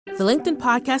The LinkedIn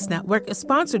Podcast Network is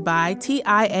sponsored by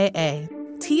TIAA.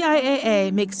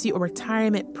 TIAA makes you a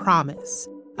retirement promise,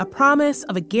 a promise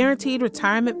of a guaranteed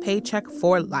retirement paycheck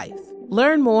for life.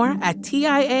 Learn more at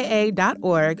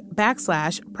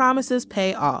TIAA.org/promises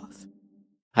pay off.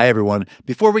 Hi, everyone.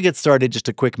 Before we get started, just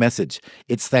a quick message.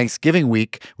 It's Thanksgiving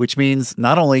week, which means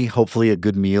not only hopefully a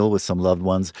good meal with some loved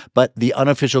ones, but the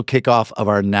unofficial kickoff of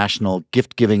our national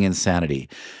gift-giving insanity.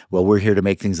 Well, we're here to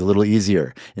make things a little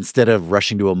easier. Instead of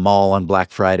rushing to a mall on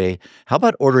Black Friday, how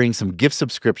about ordering some gift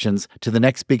subscriptions to the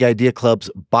Next Big Idea Club's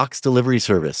box delivery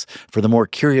service for the more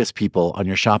curious people on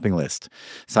your shopping list?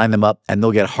 Sign them up, and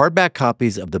they'll get hardback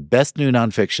copies of the best new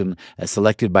nonfiction as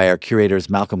selected by our curators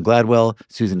Malcolm Gladwell,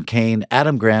 Susan Cain,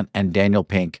 Adam Grant, and Daniel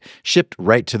Pink, shipped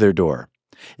right to their door.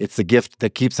 It's the gift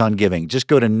that keeps on giving. Just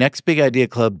go to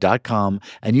nextbigideaclub.com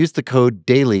and use the code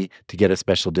DAILY to get a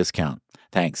special discount.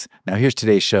 Thanks. Now here's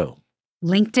today's show.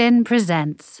 LinkedIn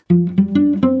presents.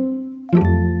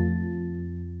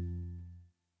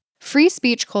 Free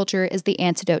speech culture is the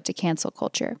antidote to cancel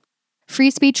culture.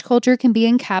 Free speech culture can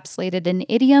be encapsulated in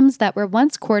idioms that were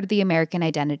once core to the American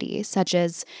identity, such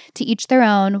as to each their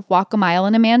own, walk a mile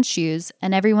in a man's shoes,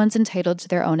 and everyone's entitled to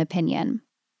their own opinion.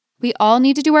 We all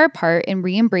need to do our part in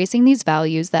re-embracing these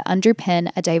values that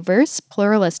underpin a diverse,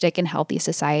 pluralistic, and healthy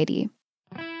society.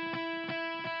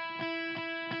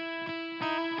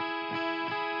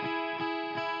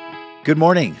 Good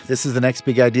morning. This is the Next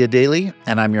Big Idea Daily,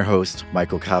 and I'm your host,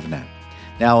 Michael Kavanagh.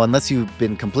 Now, unless you've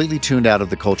been completely tuned out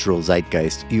of the cultural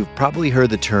zeitgeist, you've probably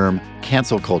heard the term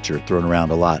cancel culture thrown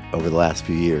around a lot over the last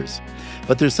few years.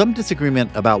 But there's some disagreement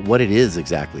about what it is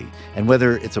exactly, and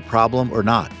whether it's a problem or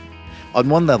not. On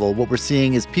one level, what we're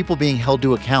seeing is people being held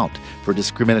to account for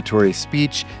discriminatory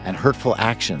speech and hurtful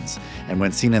actions. And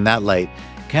when seen in that light,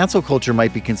 cancel culture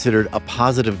might be considered a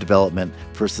positive development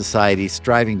for society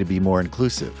striving to be more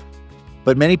inclusive.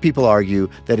 But many people argue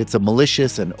that it's a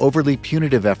malicious and overly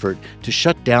punitive effort to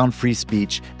shut down free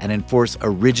speech and enforce a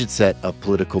rigid set of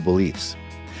political beliefs.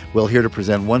 Well, here to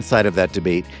present one side of that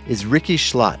debate is Rikki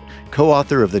Schlott,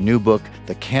 co-author of the new book,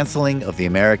 The Canceling of the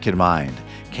American Mind.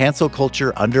 Cancel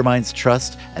culture undermines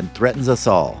trust and threatens us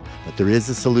all, but there is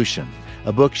a solution,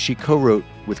 a book she co-wrote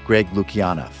with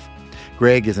Lukianoff.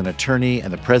 Greg is an attorney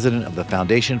and the president of the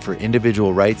Foundation for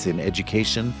Individual Rights in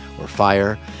Education, or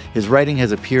FIRE. His writing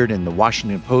has appeared in the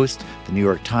Washington Post, the New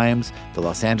York Times, the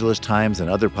Los Angeles Times, and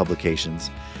other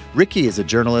publications. Rikki is a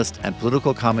journalist and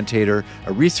political commentator,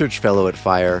 a research fellow at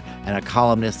FIRE, and a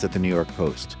columnist at the New York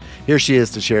Post. Here she is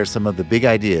to share some of the big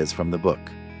ideas from the book.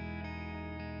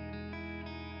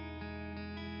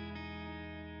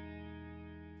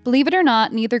 Believe it or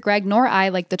not, neither Greg nor I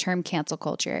like the term cancel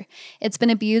culture. It's been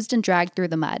abused and dragged through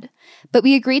the mud. But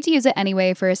we agreed to use it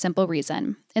anyway for a simple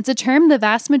reason. It's a term the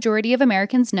vast majority of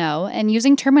Americans know, and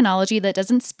using terminology that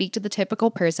doesn't speak to the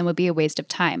typical person would be a waste of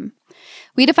time.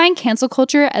 We define cancel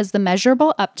culture as the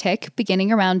measurable uptick,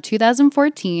 beginning around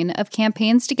 2014, of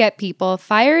campaigns to get people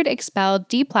fired, expelled,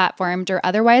 deplatformed, or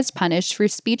otherwise punished for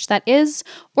speech that is,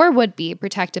 or would be,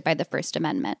 protected by the First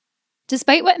Amendment.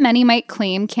 Despite what many might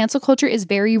claim, cancel culture is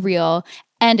very real,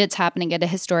 and it's happening at a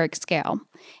historic scale.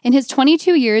 In his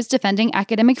 22 years defending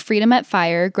academic freedom at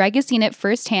FIRE, Greg has seen it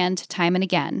firsthand time and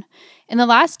again. In the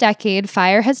last decade,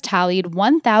 FIRE has tallied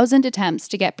 1,000 attempts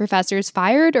to get professors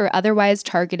fired or otherwise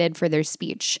targeted for their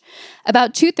speech.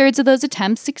 About 2/3 of those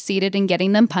attempts succeeded in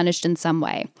getting them punished in some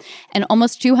way, and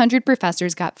almost 200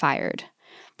 professors got fired.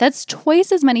 That's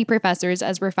twice as many professors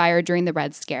as were fired during the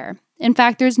Red Scare. In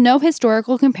fact, there's no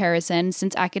historical comparison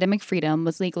since academic freedom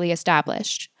was legally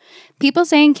established. People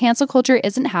saying cancel culture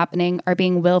isn't happening are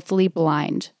being willfully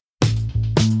blind.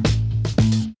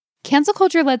 Cancel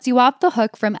culture lets you off the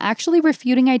hook from actually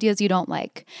refuting ideas you don't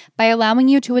like by allowing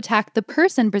you to attack the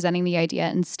person presenting the idea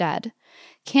instead.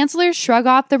 Cancelers shrug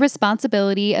off the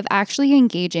responsibility of actually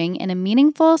engaging in a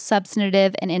meaningful,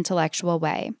 substantive, and intellectual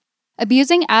way.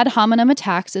 Abusing ad hominem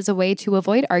attacks is a way to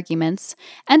avoid arguments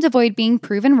and avoid being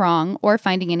proven wrong or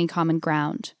finding any common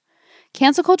ground.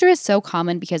 Cancel culture is so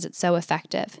common because it's so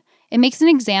effective. It makes an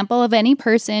example of any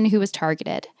person who is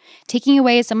targeted. Taking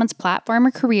away someone's platform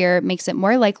or career makes it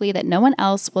more likely that no one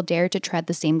else will dare to tread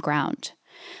the same ground.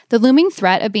 The looming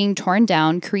threat of being torn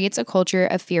down creates a culture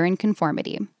of fear and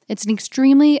conformity. It's an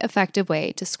extremely effective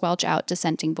way to squelch out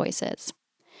dissenting voices.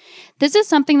 This is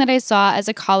something that I saw as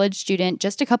a college student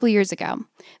just a couple years ago.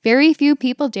 Very few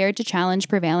people dared to challenge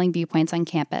prevailing viewpoints on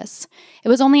campus. It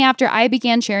was only after I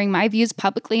began sharing my views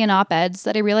publicly in op-eds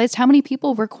that I realized how many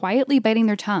people were quietly biting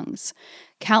their tongues.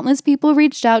 Countless people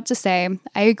reached out to say,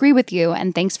 "I agree with you,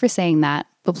 and thanks for saying that,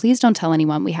 but please don't tell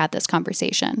anyone we had this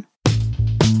conversation."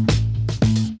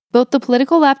 Both the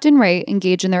political left and right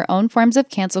engage in their own forms of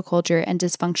cancel culture and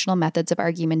dysfunctional methods of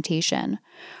argumentation.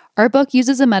 Our book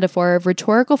uses a metaphor of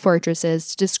rhetorical fortresses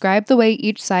to describe the way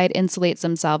each side insulates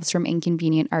themselves from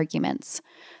inconvenient arguments.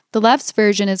 The left's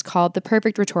version is called the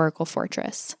perfect rhetorical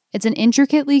fortress. It's an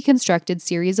intricately constructed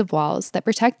series of walls that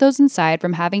protect those inside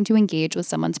from having to engage with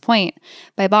someone's point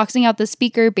by boxing out the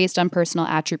speaker based on personal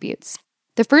attributes.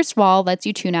 The first wall lets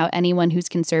you tune out anyone who's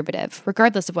conservative,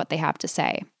 regardless of what they have to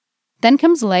say. Then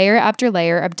comes layer after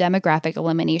layer of demographic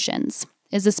eliminations.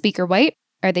 Is the speaker white?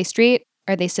 Are they straight?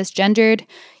 Are they cisgendered?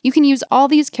 You can use all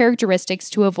these characteristics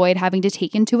to avoid having to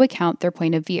take into account their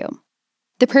point of view.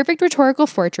 The perfect rhetorical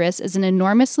fortress is an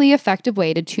enormously effective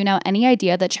way to tune out any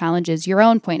idea that challenges your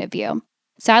own point of view.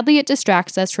 Sadly, it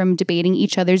distracts us from debating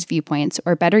each other's viewpoints,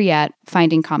 or better yet,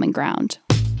 finding common ground.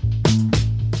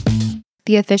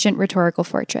 The efficient rhetorical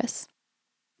fortress.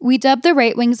 We dub the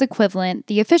right wing's equivalent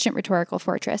the efficient rhetorical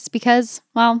fortress because,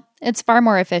 well, it's far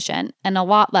more efficient and a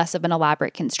lot less of an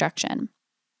elaborate construction.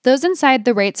 Those inside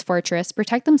the right's fortress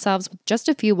protect themselves with just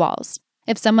a few walls.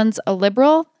 If someone's a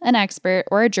liberal, an expert,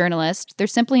 or a journalist, they're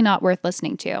simply not worth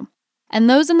listening to. And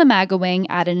those in the MAGA wing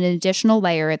add an additional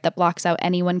layer that blocks out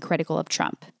anyone critical of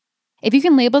Trump. If you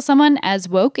can label someone as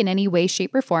woke in any way,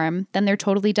 shape, or form, then they're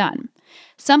totally done.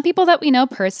 Some people that we know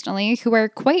personally who are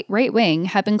quite right-wing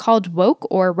have been called woke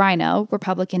or rhino,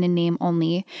 Republican in name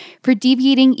only, for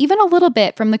deviating even a little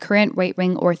bit from the current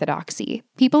right-wing orthodoxy.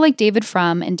 People like David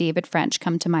Frum and David French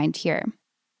come to mind here.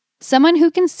 Someone who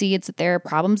concedes that there are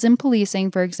problems in policing,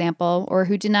 for example, or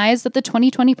who denies that the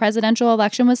 2020 presidential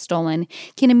election was stolen,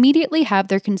 can immediately have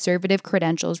their conservative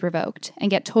credentials revoked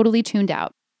and get totally tuned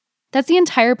out. That's the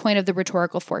entire point of the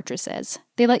rhetorical fortresses.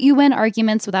 They let you win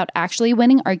arguments without actually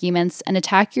winning arguments and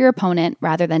attack your opponent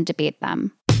rather than debate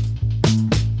them.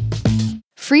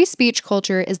 Free speech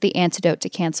culture is the antidote to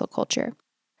cancel culture.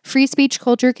 Free speech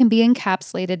culture can be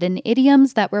encapsulated in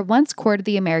idioms that were once core to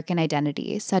the American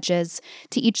identity, such as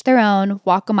to each their own,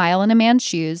 walk a mile in a man's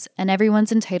shoes, and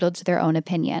everyone's entitled to their own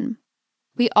opinion.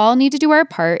 We all need to do our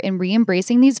part in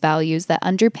re-embracing these values that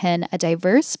underpin a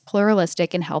diverse,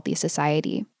 pluralistic, and healthy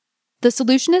society. The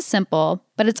solution is simple,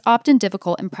 but it's often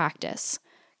difficult in practice.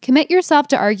 Commit yourself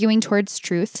to arguing towards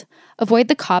truth, avoid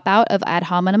the cop-out of ad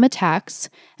hominem attacks,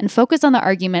 and focus on the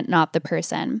argument, not the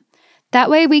person. That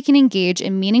way we can engage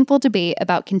in meaningful debate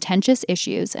about contentious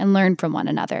issues and learn from one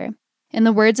another. In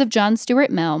the words of John Stuart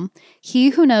Mill, he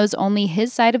who knows only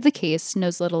his side of the case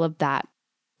knows little of that.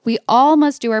 We all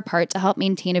must do our part to help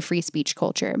maintain a free speech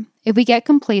culture. If we get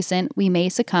complacent, we may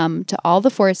succumb to all the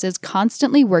forces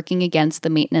constantly working against the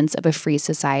maintenance of a free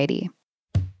society.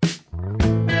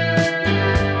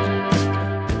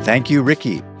 Thank you,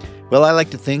 Rikki. Well, I like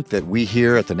to think that we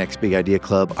here at the Next Big Idea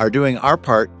Club are doing our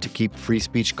part to keep free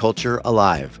speech culture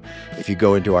alive. If you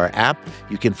go into our app,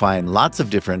 you can find lots of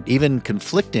different, even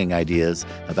conflicting ideas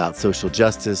about social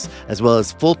justice, as well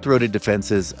as full-throated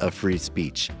defenses of free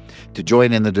speech. To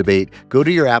join in the debate, go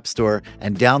to your app store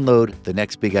and download the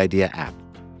Next Big Idea app.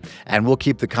 And we'll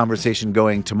keep the conversation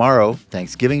going tomorrow,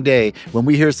 Thanksgiving Day, when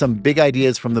we hear some big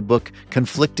ideas from the book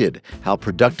Conflicted, How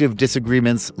Productive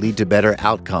Disagreements Lead to Better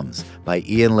Outcomes by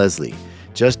Ian Leslie,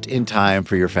 just in time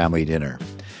for your family dinner.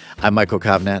 I'm Michael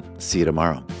Kovnat. See you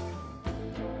tomorrow.